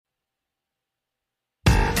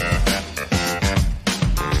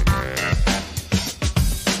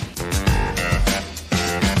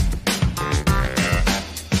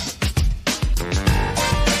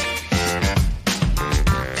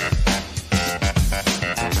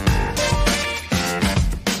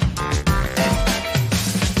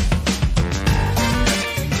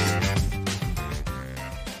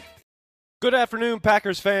afternoon,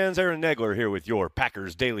 Packers fans. Aaron Negler here with your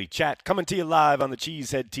Packers Daily Chat, coming to you live on the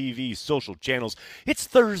Cheesehead TV social channels. It's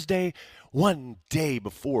Thursday, one day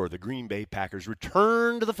before the Green Bay Packers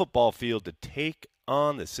return to the football field to take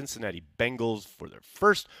on the Cincinnati Bengals for their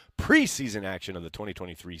first preseason action of the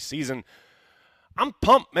 2023 season. I'm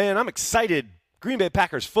pumped, man. I'm excited. Green Bay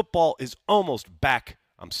Packers football is almost back.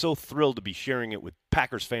 I'm so thrilled to be sharing it with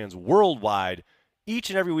Packers fans worldwide.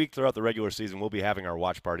 Each and every week throughout the regular season, we'll be having our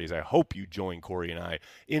watch parties. I hope you join Corey and I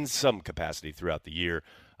in some capacity throughout the year.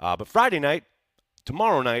 But Friday night,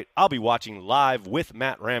 tomorrow night, I'll be watching live with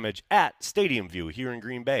Matt Ramage at Stadium View here in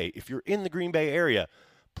Green Bay. If you're in the Green Bay area,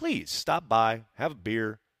 please stop by, have a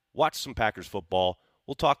beer, watch some Packers football.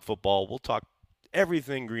 We'll talk football. We'll talk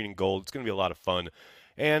everything green and gold. It's going to be a lot of fun.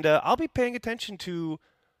 And I'll be paying attention to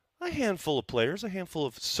a handful of players, a handful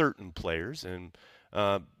of certain players, and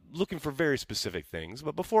looking for very specific things.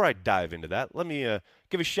 But before I dive into that, let me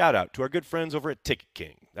give a shout out to our good friends over at Ticket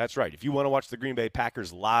King. That's right. If you want to watch the Green Bay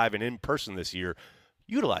Packers live and in person this year,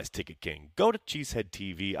 utilize Ticket King. Go to Cheesehead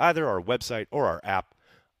TV, either our website or our app.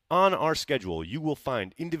 On our schedule, you will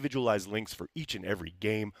find individualized links for each and every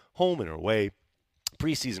game, home and away,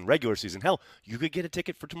 preseason, regular season. Hell, you could get a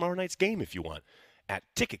ticket for tomorrow night's game if you want at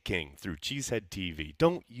Ticket King through Cheesehead TV.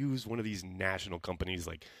 Don't use one of these national companies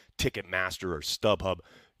like Ticketmaster or StubHub.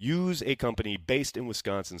 Use a company based in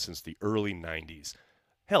Wisconsin since the early 90s.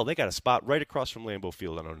 Hell, they got a spot right across from Lambeau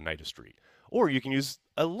Field on Oneida Street. Or you can use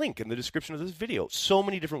a link in the description of this video. So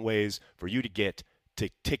many different ways for you to get to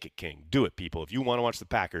Ticket King. Do it, people. If you want to watch the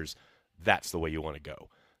Packers, that's the way you want to go.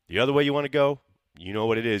 The other way you want to go, you know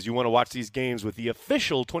what it is. You want to watch these games with the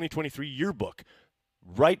official 2023 yearbook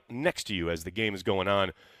right next to you as the game is going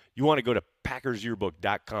on. You want to go to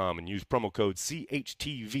PackersYearbook.com and use promo code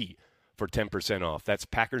CHTV for 10% off. That's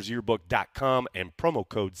PackersYearbook.com and promo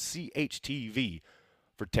code CHTV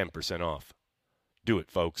for 10% off. Do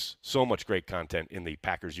it, folks. So much great content in the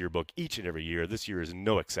Packers Yearbook each and every year. This year is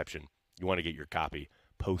no exception. You want to get your copy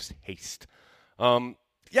post-haste.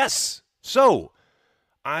 Yes, so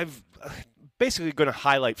I've basically going to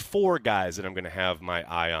highlight four guys that I'm going to have my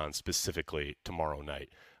eye on specifically tomorrow night.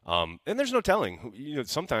 And there's no telling.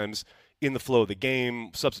 Sometimes in the flow of the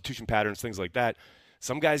game, substitution patterns, things like that,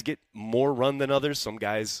 some guys get more run than others. Some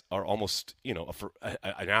guys are almost,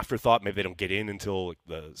 an afterthought. Maybe they don't get in until like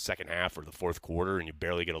the second half or the fourth quarter, and you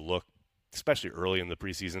barely get a look, especially early in the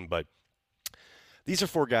preseason. But these are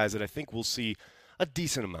four guys that I think we'll see a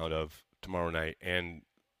decent amount of tomorrow night. And,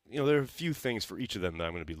 there are a few things for each of them that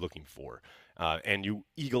I'm going to be looking for. And you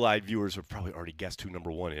eagle-eyed viewers have probably already guessed who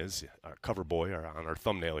number one is. Our cover boy on our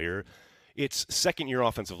thumbnail here. It's second-year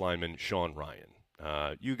offensive lineman Sean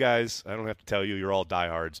Ryan. You guys, I don't have to tell you, you're all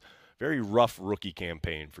diehards. Very rough rookie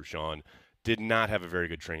campaign for Sean. Did not have a very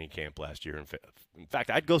good training camp last year. In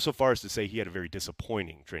fact, I'd go so far as to say he had a very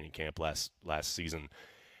disappointing training camp last season.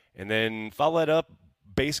 And then follow that up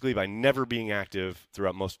basically by never being active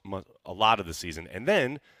throughout a lot of the season. And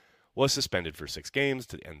then was suspended for 6 games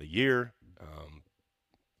to end the year.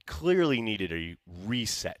 Clearly needed a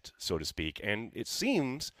reset, so to speak. And it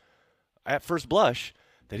seems, at first blush,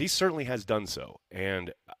 that he certainly has done so.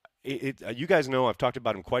 And you guys know I've talked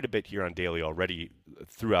about him quite a bit here on Daily already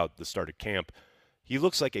throughout the start of camp. He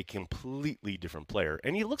looks like a completely different player,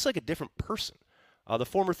 and he looks like a different person. The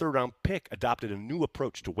former third-round pick adopted a new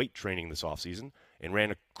approach to weight training this offseason and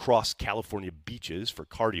ran across California beaches for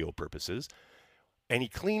cardio purposes, and he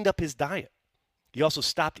cleaned up his diet. He also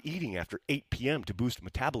stopped eating after 8 p.m. to boost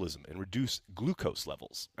metabolism and reduce glucose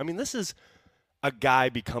levels. I mean, this is a guy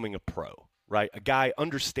becoming a pro. Right, a guy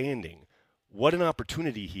understanding what an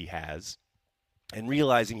opportunity he has and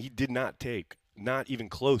realizing he did not take, not even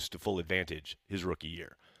close to full advantage his rookie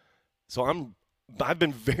year. So I've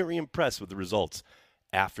been very impressed with the results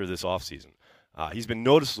after this offseason. He's been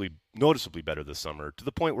noticeably better this summer to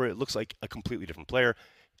the point where it looks like a completely different player.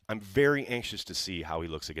 I'm very anxious to see how he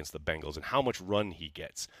looks against the Bengals and how much run he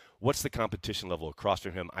gets. What's the competition level across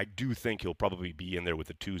from him? I do think he'll probably be in there with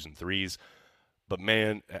the 2s and 3s. But,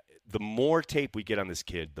 man, the more tape we get on this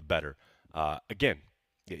kid, the better. Again,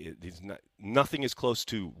 nothing is close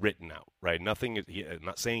to written out, right? I'm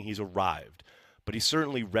not saying he's arrived, but he's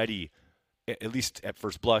certainly ready, at least at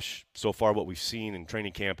first blush, so far what we've seen in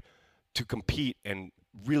training camp, to compete and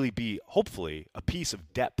really be, hopefully, a piece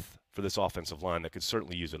of depth for this offensive line that could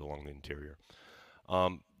certainly use it along the interior.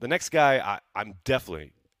 The next guy I'm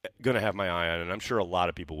definitely going to have my eye on, and I'm sure a lot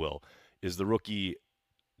of people will, is the rookie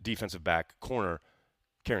defensive back corner,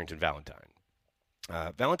 Carrington Valentine.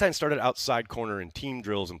 Valentine started outside corner in team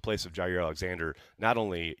drills in place of Jair Alexander not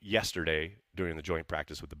only yesterday during the joint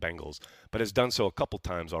practice with the Bengals, but has done so a couple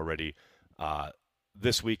times already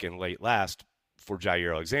this week and late last for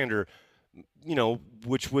Jair Alexander,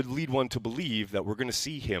 which would lead one to believe that we're going to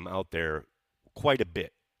see him out there quite a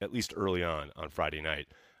bit, at least early on Friday night.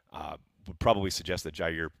 Would probably suggest that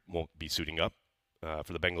Jair won't be suiting up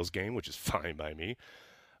for the Bengals game, which is fine by me.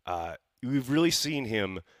 We've really seen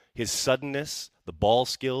him, his suddenness, the ball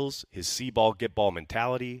skills, his see ball, get ball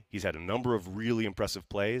mentality. He's had a number of really impressive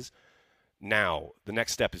plays. Now, the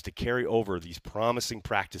next step is to carry over these promising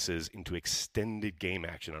practices into extended game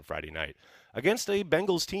action on Friday night against a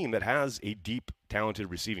Bengals team that has a deep, talented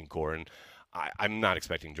receiving core. And I'm not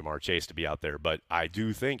expecting Jamar Chase to be out there, but I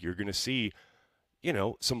do think you're going to see,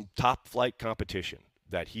 some top-flight competition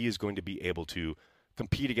that he is going to be able to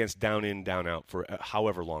compete against down in, down out for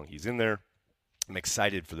however long he's in there. I'm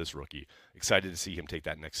excited for this rookie. Excited to see him take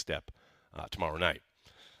that next step tomorrow night.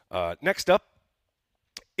 Next up,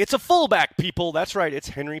 it's a fullback, people. That's right. It's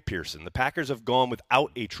Henry Pearson. The Packers have gone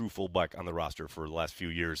without a true fullback on the roster for the last few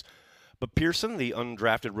years. But Pearson, the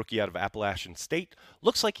undrafted rookie out of Appalachian State,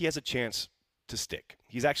 looks like he has a chance to stick.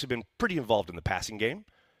 He's actually been pretty involved in the passing game,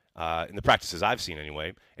 in the practices I've seen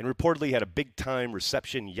anyway, and reportedly had a big-time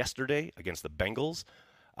reception yesterday against the Bengals.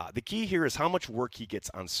 The key here is how much work he gets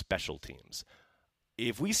on special teams.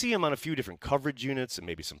 If we see him on a few different coverage units and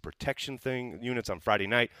maybe some protection units on Friday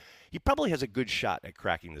night, he probably has a good shot at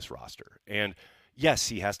cracking this roster. And yes,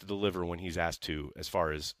 he has to deliver when he's asked to, as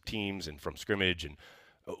far as teams and from scrimmage, and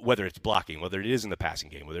whether it's blocking, whether it is in the passing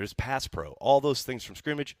game, whether it's pass pro, all those things from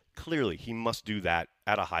scrimmage, clearly he must do that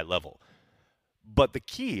at a high level. But the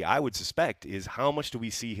key, I would suspect, is how much do we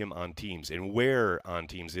see him on teams, and where on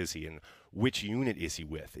teams is he, and which unit is he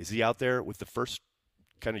with? Is he out there with the first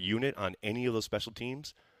kind of unit on any of those special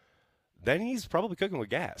teams? Then he's probably cooking with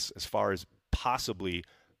gas as far as possibly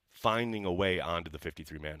finding a way onto the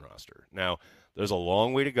 53-man roster. Now, there's a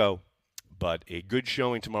long way to go, but a good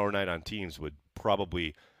showing tomorrow night on teams would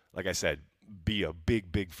probably, like I said, be a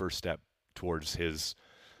big, big first step towards his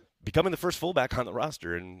becoming the first fullback on the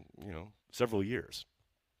roster in, several years.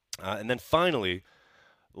 And then finally,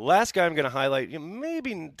 the last guy I'm going to highlight,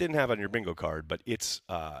 maybe didn't have on your bingo card, but it's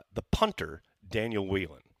the punter, Daniel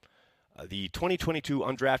Whelan. The 2022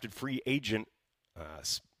 undrafted free agent,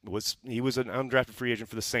 was an undrafted free agent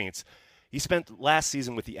for the Saints. He spent last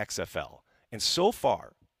season with the XFL. And so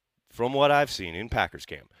far, from what I've seen in Packers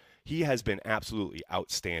camp, he has been absolutely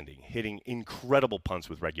outstanding, hitting incredible punts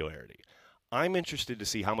with regularity. I'm interested to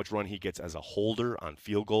see how much run he gets as a holder on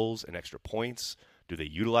field goals and extra points. Do they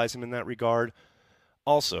utilize him in that regard?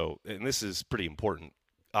 Also, and this is pretty important,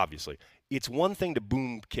 obviously, it's one thing to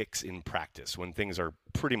boom kicks in practice when things are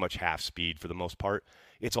pretty much half speed for the most part.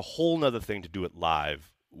 It's a whole nother thing to do it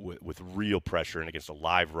live with real pressure and against a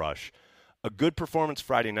live rush. A good performance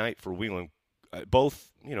Friday night for Whelan,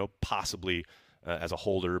 both, possibly as a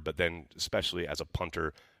holder, but then especially as a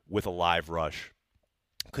punter with a live rush,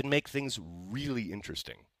 could make things really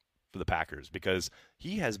interesting for the Packers because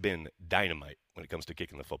he has been dynamite when it comes to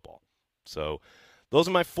kicking the football. So those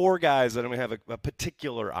are my four guys that I'm going to have a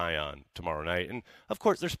particular eye on tomorrow night. And, of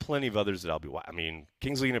course, there's plenty of others that I'll be watching. I mean,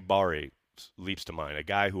 Kingsley Nagbari leaps to mind, a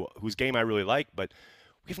guy whose game I really like, but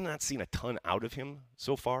we have not seen a ton out of him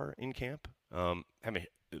so far in camp.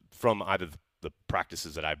 From either the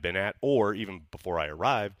practices that I've been at or even before I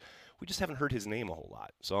arrived, we just haven't heard his name a whole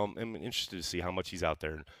lot. So I'm interested to see how much he's out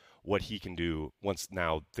there and what he can do once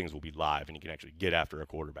now things will be live and he can actually get after a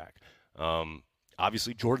quarterback.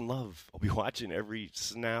 Obviously, Jordan Love. I'll be watching every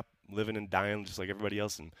snap, living and dying just like everybody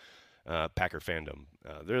else in Packer fandom.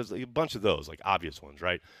 There's a bunch of those, like obvious ones,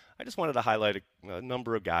 right? I just wanted to highlight a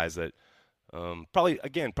number of guys that probably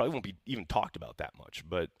won't be even talked about that much,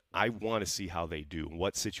 but I want to see how they do,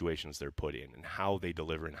 what situations they're put in, and how they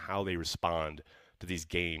deliver and how they respond to this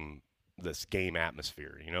game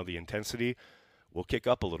atmosphere. The intensity will kick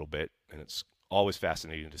up a little bit, and it's always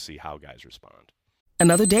fascinating to see how guys respond.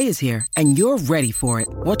 Another day is here, and you're ready for it.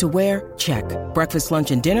 What to wear? Check. Breakfast, lunch,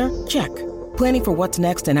 and dinner? Check. Planning for what's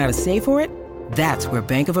next and how to save for it? That's where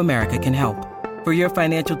Bank of America can help. For your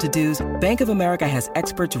financial to-dos, Bank of America has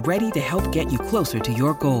experts ready to help get you closer to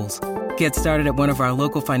your goals. Get started at one of our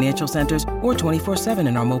local financial centers or 24/7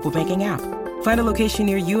 in our mobile banking app. Find a location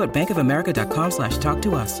near you at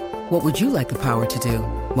bankofamerica.com/talktous. What would you like the power to do?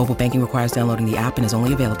 Mobile banking requires downloading the app and is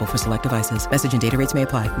only available for select devices. Message and data rates may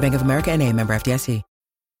apply. Bank of America NA, member FDIC.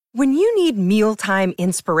 When you need mealtime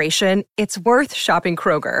inspiration, it's worth shopping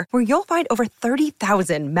Kroger, where you'll find over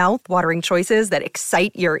 30,000 mouth-watering choices that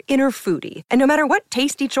excite your inner foodie. And no matter what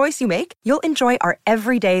tasty choice you make, you'll enjoy our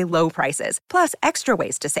everyday low prices, plus extra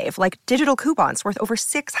ways to save, like digital coupons worth over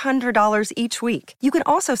 $600 each week. You can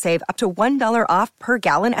also save up to $1 off per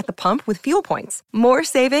gallon at the pump with fuel points. More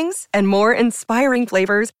savings and more inspiring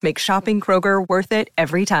flavors make shopping Kroger worth it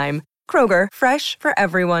every time. Kroger, fresh for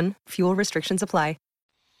everyone. Fuel restrictions apply.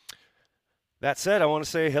 That said, I want to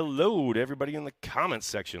say hello to everybody in the comments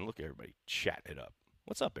section. Look, everybody chatting it up.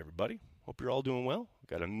 What's up, everybody? Hope you're all doing well.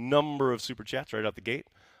 Got a number of super chats right out the gate.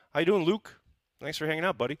 How you doing, Luke? Thanks for hanging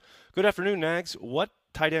out, buddy. Good afternoon, Nags. What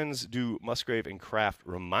tight ends do Musgrave and Kraft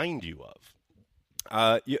remind you of?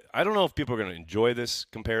 I don't know if people are going to enjoy this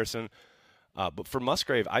comparison, but for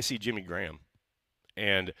Musgrave, I see Jimmy Graham.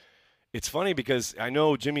 And it's funny because I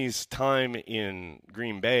know Jimmy's time in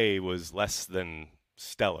Green Bay was less than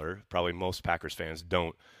stellar. Probably most Packers fans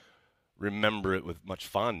don't remember it with much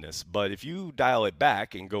fondness. But if you dial it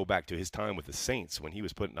back and go back to his time with the Saints when he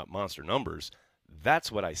was putting up monster numbers,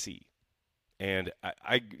 that's what I see. And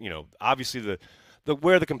I obviously the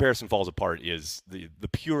where the comparison falls apart is the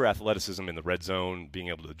pure athleticism in the red zone, being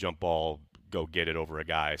able to jump ball, go get it over a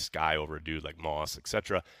guy, sky over a dude like Moss,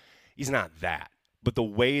 etc. He's not that. But the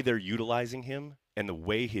way they're utilizing him and the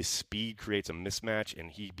way his speed creates a mismatch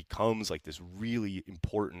and he becomes like this really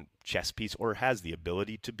important chess piece, or has the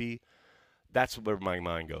ability to be, that's where my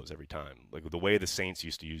mind goes every time. Like the way the Saints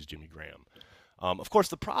used to use Jimmy Graham. Of course,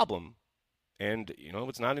 the problem, and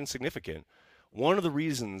it's not insignificant, one of the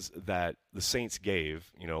reasons that the Saints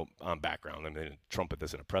gave, on background, I mean, they didn't trumpet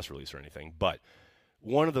this in a press release or anything, but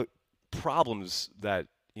one of the problems that,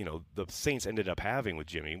 the Saints ended up having with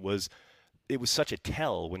Jimmy was it was such a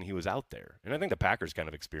tell when he was out there. And I think the Packers kind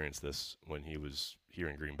of experienced this when he was here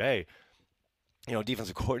in Green Bay.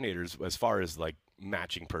 Defensive coordinators, as far as like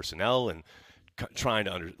matching personnel and trying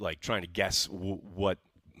to guess what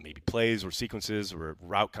maybe plays or sequences or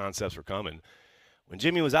route concepts were coming. When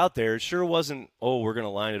Jimmy was out there, it sure wasn't, we're going to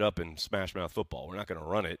line it up and smash mouth football. We're not going to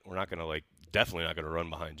run it. We're not going to definitely not going to run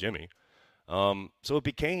behind Jimmy. So it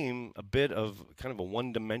became a bit of kind of a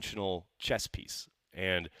one-dimensional chess piece.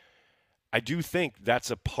 And I do think that's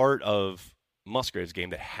a part of Musgrave's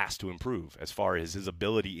game that has to improve as far as his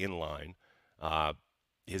ability in line,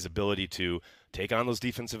 his ability to take on those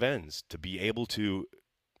defensive ends, to be able to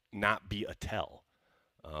not be a tell.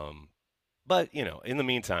 But, in the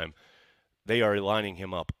meantime, they are lining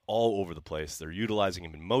him up all over the place. They're utilizing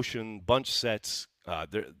him in motion, bunch sets.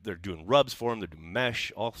 They're doing rubs for him. They're doing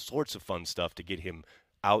mesh, all sorts of fun stuff to get him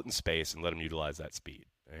out in space and let him utilize that speed.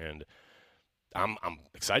 And I'm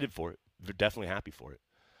excited for it. They're definitely happy for it.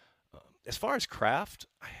 As far as Kraft,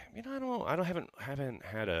 I haven't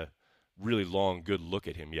had a really long, good look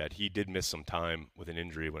at him yet. He did miss some time with an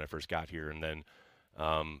injury when I first got here, and then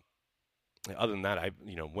other than that,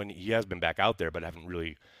 when he has been back out there, but I haven't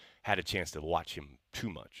really had a chance to watch him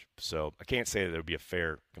too much. So I can't say that there would be a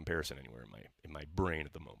fair comparison anywhere in my brain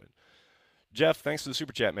at the moment. Jeff, thanks for the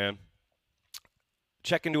super chat, man.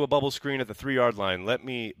 Check into a bubble screen at the 3-yard line. Let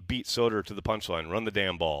me beat Soder to the punchline. Run the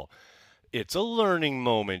damn ball. It's a learning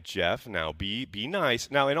moment, Jeff. Now, be nice.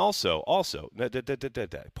 Now, and also,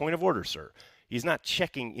 point of order, sir. He's not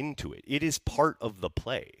checking into it. It is part of the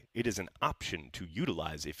play. It is an option to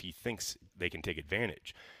utilize if he thinks they can take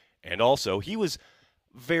advantage. And also, he was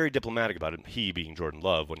very diplomatic about it, he being Jordan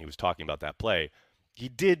Love, when he was talking about that play. He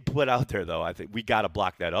did put out there, though, I think we got to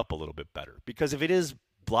block that up a little bit better. Because if it is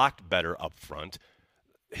blocked better up front,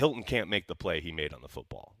 Hilton can't make the play he made on the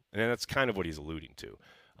football. And that's kind of what he's alluding to.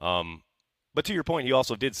 But to your point, he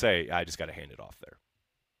also did say, I just got to hand it off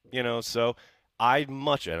there. So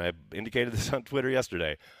and I indicated this on Twitter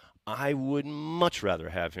yesterday, I would much rather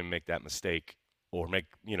have him make that mistake or make,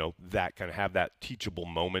 that kind of have that teachable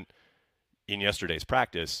moment in yesterday's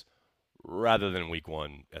practice rather than week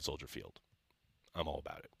 1 at Soldier Field. I'm all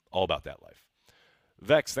about it. All about that life.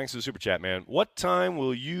 Vex, thanks for the super chat, man. What time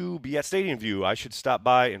will you be at Stadium View? I should stop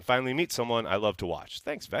by and finally meet someone I love to watch.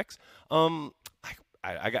 Thanks, Vex.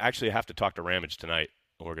 I actually have to talk to Ramage tonight.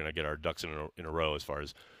 We're going to get our ducks in a row as far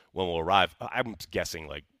as when we'll arrive. I'm guessing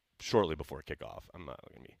shortly before kickoff. I'm not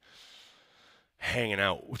going to be hanging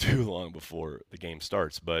out too long before the game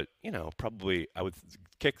starts. But, probably I would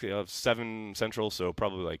kick 7 Central, so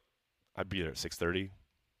probably I'd be there at 6:30,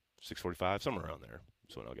 6:45, somewhere around there.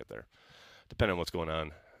 That's when I'll get there, depending on what's going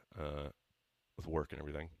on with work and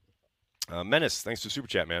everything. Menace, thanks for Super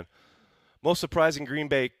Chat, man. Most surprising Green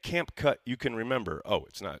Bay camp cut you can remember. Oh,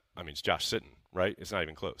 it's not. It's Josh Sitton, right? It's not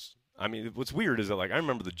even close. What's weird is that, I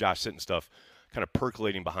remember the Josh Sitton stuff kind of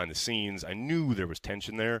percolating behind the scenes. I knew there was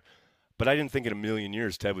tension there, but I didn't think in a million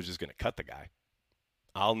years Ted was just going to cut the guy.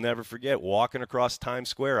 I'll never forget walking across Times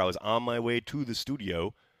Square. I was on my way to the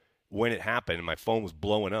studio when it happened, and my phone was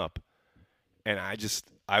blowing up. And I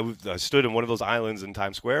stood in one of those islands in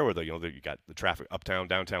Times Square where you got the traffic uptown,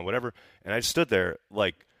 downtown, whatever. And I stood there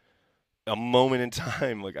like a moment in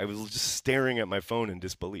time, like I was just staring at my phone in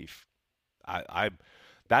disbelief.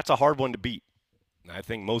 That's a hard one to beat. I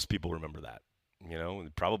think most people remember that.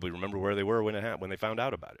 Probably remember where they were when it happened, when they found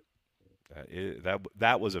out about it.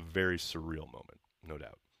 That was a very surreal moment, no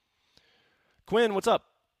doubt. Quinn, what's up?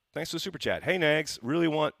 Thanks for the super chat. Hey, Nags, really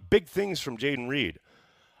want big things from Jayden Reed.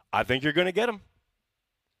 I think you're going to get them.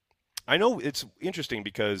 I know it's interesting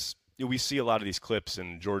because we see a lot of these clips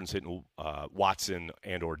and Jordan's hitting Watson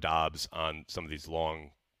and or Dobbs on some of these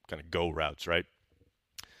long kind of go routes, right?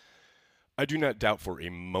 I do not doubt for a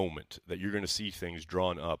moment that you're going to see things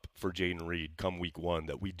drawn up for Jayden Reed come week one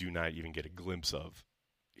that we do not even get a glimpse of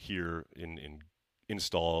here in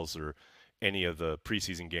installs or any of the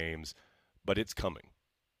preseason games, but it's coming.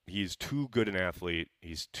 He's too good an athlete.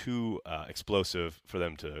 He's too explosive for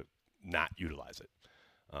them to not utilize it.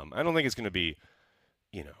 I don't think it's going to be,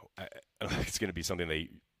 I don't think it's going to be something they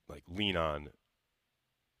like lean on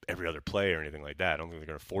every other play or anything like that. I don't think they're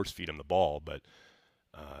going to force feed him the ball, but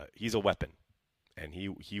he's a weapon, and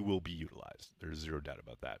he will be utilized. There's zero doubt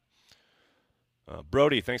about that.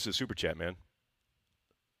 Brody, thanks for the super chat, man.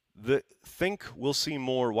 Think we'll see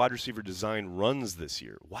more wide receiver design runs this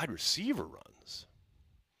year. Wide receiver runs?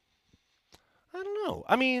 I don't know.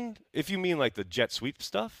 I mean, if you mean like the jet sweep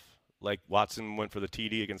stuff, like Watson went for the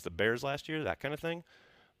TD against the Bears last year, that kind of thing,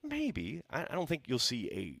 maybe. I don't think you'll see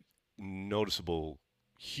a noticeable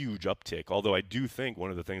huge uptick, although I do think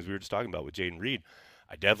one of the things we were just talking about with Jayden Reed,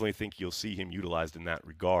 I definitely think you'll see him utilized in that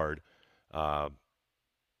regard, more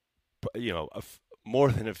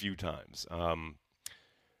than a few times.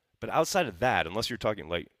 But outside of that, unless you're talking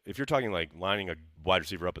like, if you're talking like lining a wide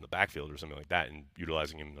receiver up in the backfield or something like that and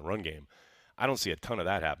utilizing him in the run game, I don't see a ton of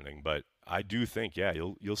that happening. But I do think, yeah,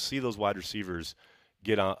 you'll see those wide receivers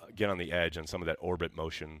get on the edge on some of that orbit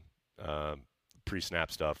motion,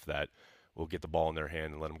 pre-snap stuff that will get the ball in their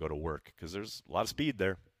hand and let them go to work because there's a lot of speed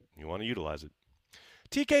there. You want to utilize it.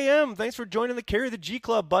 TKM, thanks for joining the Carry the G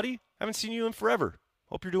Club, buddy. Haven't seen you in forever.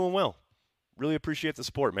 Hope you're doing well. Really appreciate the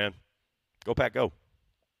support, man. Go Pack, go.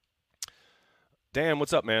 Dan,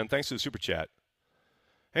 what's up, man? Thanks for the super chat.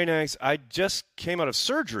 Hey, Nags, I just came out of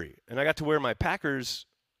surgery, and I got to wear my Packers,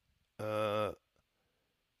 I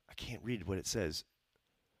can't read what it says,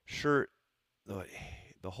 shirt,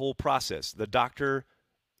 the whole process. The doctor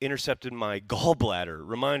intercepted my gallbladder.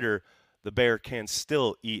 Reminder, the bear can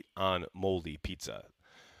still eat on moldy pizza.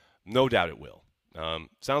 No doubt it will.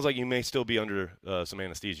 Sounds like you may still be under some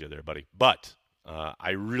anesthesia there, buddy. But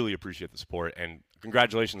I really appreciate the support, and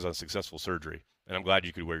congratulations on successful surgery. And I'm glad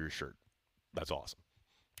you could wear your shirt. That's awesome.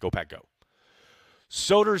 Go Pack, go.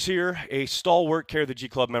 Soder's here, a stalwart Care the G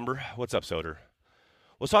Club member. What's up, Soder?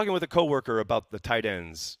 Was talking with a coworker about the tight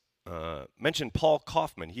ends. Mentioned Paul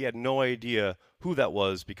Kaufman. He had no idea who that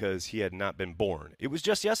was because he had not been born. It was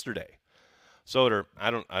just yesterday. Soder, I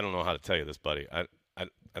don't know how to tell you this, buddy. I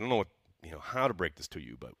don't know how to break this to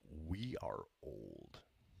you, but we are old.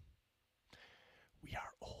 We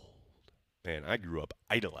are old. Man, I grew up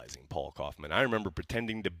idolizing Paul Kaufman. I remember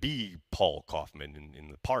pretending to be Paul Kaufman in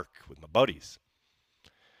the park with my buddies.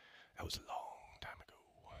 That was a long time ago.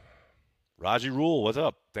 Raji Rule, what's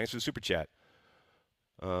up? Thanks for the super chat.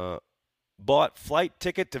 Bought flight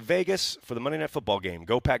ticket to Vegas for the Monday Night Football game.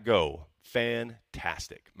 Go Pack, go.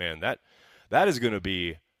 Fantastic. Man, that is going to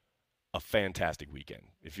be a fantastic weekend.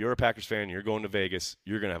 If you're a Packers fan and you're going to Vegas,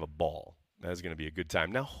 you're going to have a ball. That is going to be a good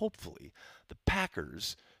time. Now, hopefully, the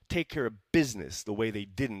Packers take care of business the way they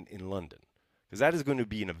didn't in London, because that is going to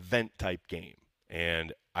be an event-type game.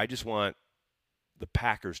 And I just want the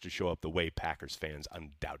Packers to show up the way Packers fans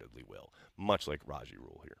undoubtedly will, much like Raji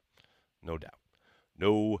Rule here. No doubt.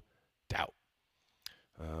 No doubt.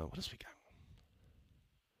 What else we got?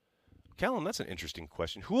 Callum, that's an interesting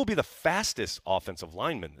question. Who will be the fastest offensive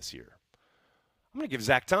lineman this year? I'm going to give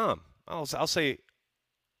Zach Tom. I'll say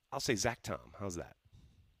Zach Tom. How's that?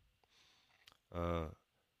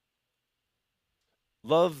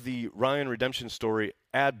 Love the Ryan redemption story.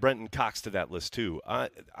 Add Brenton Cox to that list too.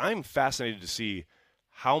 I'm fascinated to see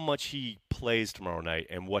how much he plays tomorrow night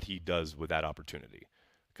and what he does with that opportunity.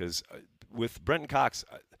 Because with Brenton Cox,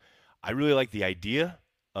 I really like the idea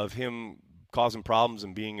of him causing problems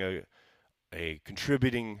and being a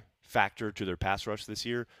contributing factor to their pass rush this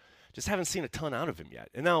year. just haven't seen a ton out of him yet.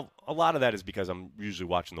 And now a lot of that is because I'm usually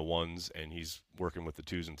watching the ones and he's working with the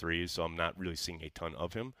twos and threes, so I'm not really seeing a ton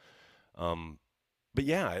of him. But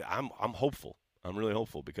yeah, I'm hopeful. I'm really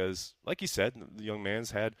hopeful because, like you said, the young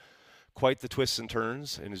man's had quite the twists and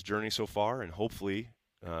turns in his journey so far, and hopefully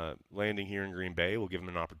landing here in Green Bay will give him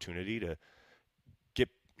an opportunity to get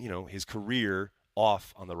his career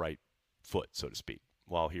off on the right foot, so to speak,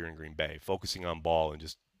 while here in Green Bay, focusing on ball and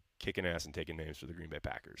just kicking ass and taking names for the Green Bay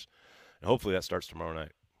Packers. And hopefully that starts tomorrow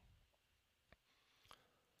night.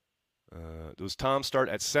 Does Tom start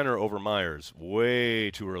at center over Myers?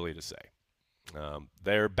 Way too early to say.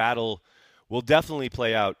 Their battle will definitely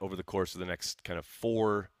play out over the course of the next kind of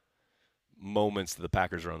 4 moments that the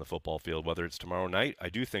Packers are on the football field, whether it's tomorrow night. I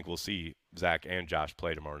do think we'll see Zach and Josh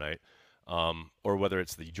play tomorrow night, or whether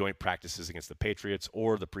it's the joint practices against the Patriots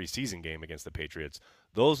or the preseason game against the Patriots.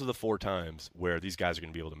 Those are the 4 times where these guys are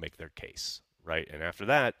going to be able to make their case, right? And after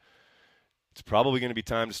that, it's probably going to be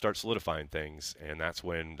time to start solidifying things, and that's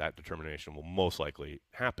when that determination will most likely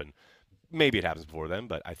happen. Maybe it happens before then,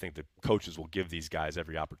 but I think the coaches will give these guys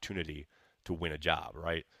every opportunity to win a job,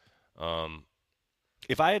 right?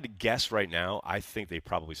 If I had to guess right now, I think they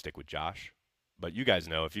probably stick with Josh. But you guys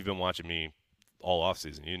know, if you've been watching me all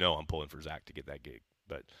offseason, you know I'm pulling for Zach to get that gig.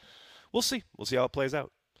 But we'll see. We'll see how it plays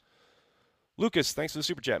out. Lucas, thanks for the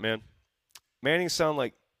super chat, man. Manning sound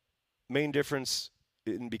like main difference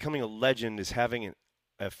in becoming a legend is having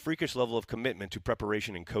a freakish level of commitment to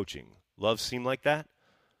preparation and coaching. Love seem like that?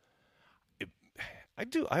 I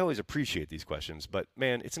do. I always appreciate these questions, but,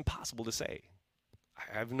 man, it's impossible to say.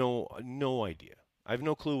 I have no idea. I have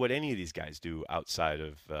no clue what any of these guys do outside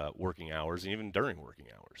of working hours and even during working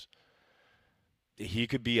hours. He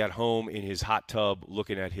could be at home in his hot tub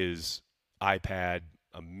looking at his iPad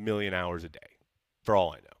a million hours a day, for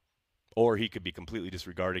all I know. Or he could be completely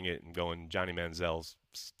disregarding it and going Johnny Manziel's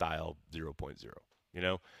style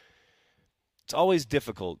 0.0. It's always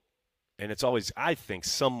difficult, and it's always, I think,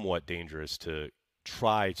 somewhat dangerous to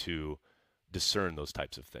try to discern those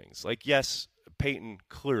types of things. Like, yes, Peyton,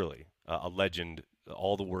 clearly a legend,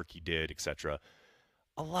 all the work he did, etc.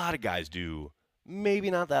 A lot of guys do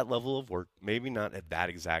maybe not that level of work, maybe not at that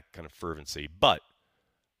exact kind of fervency, but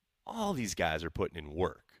all these guys are putting in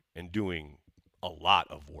work and doing a lot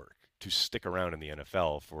of work to stick around in the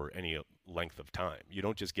NFL for any length of time. You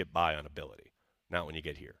don't just get by on ability. Not when you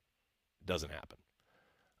get here. It doesn't happen.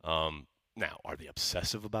 Now, are they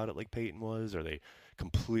obsessive about it like Peyton was? Are they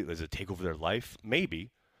completely, does it take over their life?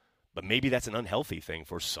 Maybe. But maybe that's an unhealthy thing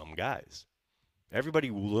for some guys. Everybody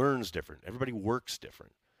learns different. Everybody works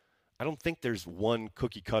different. I don't think there's one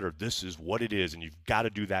cookie cutter, this is what it is, and you've got to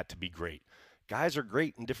do that to be great. Guys are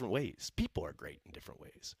great in different ways. People are great in different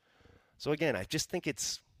ways. So, again, I just think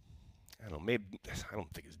it's, I don't know, maybe, I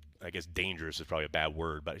don't think it's, I guess dangerous is probably a bad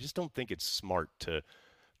word, but I just don't think it's smart to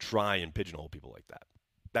try and pigeonhole people like that.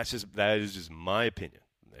 That is just my opinion.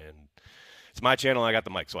 And it's my channel, I got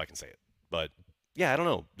the mic, so I can say it. But, yeah, I don't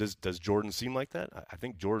know. Does Jordan seem like that? I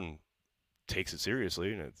think Jordan takes it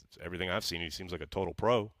seriously, and it's everything I've seen, he seems like a total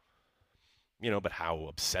pro. But how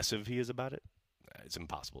obsessive he is about it, it's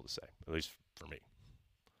impossible to say, at least for me.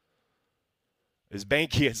 Is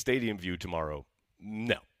Banky at Stadium View tomorrow?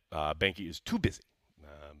 No. Banky is too busy.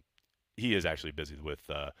 He is actually busy with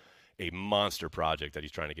a monster project that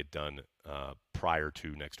he's trying to get done prior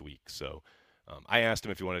to next week. So I asked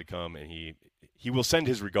him if he wanted to come, and he will send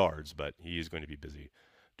his regards, but he is going to be busy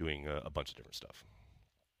doing a bunch of different stuff.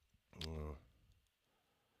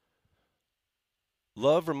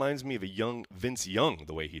 Love reminds me of a young Vince Young,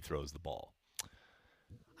 the way he throws the ball.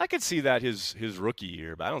 I could see that his rookie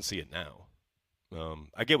year, but I don't see it now.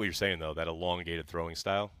 I get what you're saying, though, that elongated throwing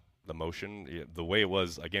style, the motion, the way it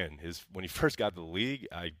was, again, when he first got to the league,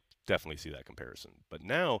 I definitely see that comparison. But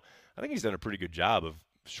now, I think he's done a pretty good job of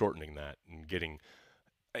shortening that and getting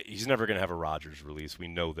 – he's never going to have a Rodgers release. We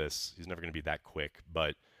know this. He's never going to be that quick.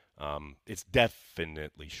 But it's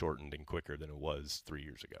definitely shortened and quicker than it was 3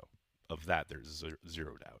 years ago. Of that, there's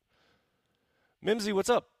zero doubt. Mimsy, what's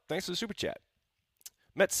up? Thanks for the super chat.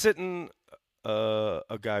 Met sitting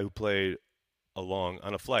a guy who played along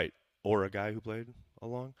on a flight, or a guy who played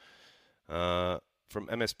along, from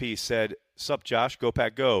MSP said, "Sup, Josh, go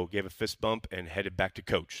Pack go," gave a fist bump and headed back to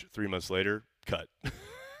coach. 3 months later, cut.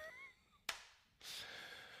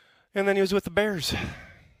 And then he was with the Bears.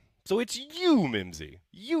 So it's you, Mimsy.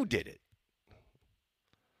 You did it.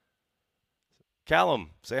 Callum,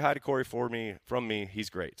 say hi to Corey from me. He's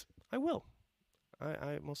great. I will.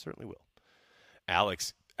 I most certainly will.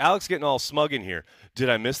 Alex getting all smug in here. Did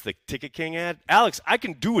I miss the Ticket King ad? Alex, I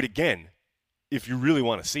can do it again if you really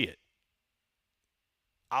want to see it.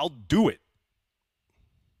 I'll do it.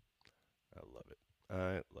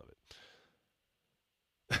 I love it.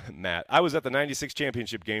 Matt, I was at the 96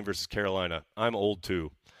 championship game versus Carolina. I'm old,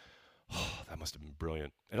 too. Oh, that must have been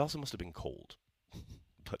brilliant. It also must have been cold.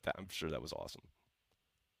 But I'm sure that was awesome.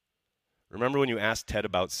 Remember when you asked Ted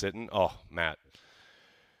about sitting? Oh, Matt.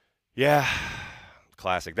 Yeah,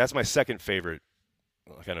 classic. That's my second favorite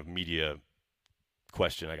kind of media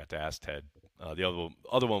question I got to ask Ted. The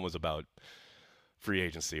other one was about free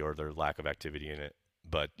agency or their lack of activity in it.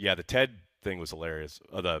 But, yeah, the Ted thing was hilarious.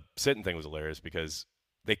 The sitting thing was hilarious because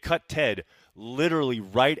they cut Ted literally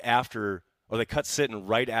right after – or they cut Sitton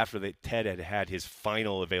right after Ted had his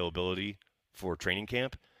final availability for training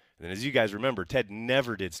camp. And then as you guys remember, Ted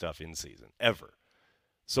never did stuff in season, ever.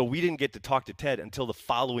 So we didn't get to talk to Ted until the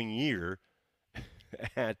following year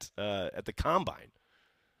at the Combine.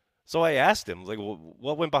 So I asked him, like, well,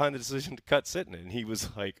 what went behind the decision to cut Sitton? And he was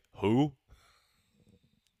like, who?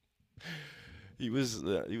 He was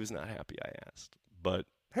not happy, I asked. But,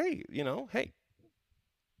 hey,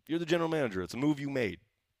 you're the general manager. It's a move you made.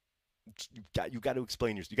 You got to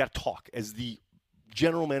explain yourself. You got to talk as the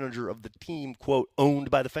general manager of the team, quote, owned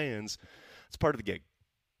by the fans. It's part of the gig.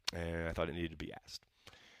 And I thought it needed to be asked.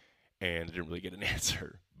 And I didn't really get an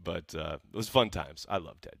answer. But it was fun times. I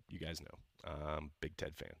love Ted. You guys know. I'm a big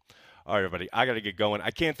Ted fan. All right, everybody. I got to get going. I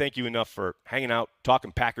can't thank you enough for hanging out,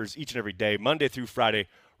 talking Packers each and every day, Monday through Friday,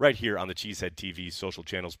 right here on the Cheesehead TV social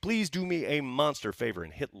channels. Please do me a monster favor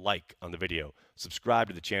and hit like on the video. Subscribe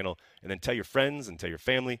to the channel. And then tell your friends and tell your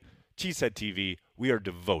family. Cheesehead TV, we are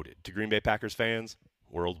devoted to Green Bay Packers fans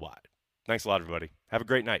worldwide. Thanks a lot, everybody. Have a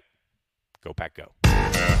great night. Go Pack Go.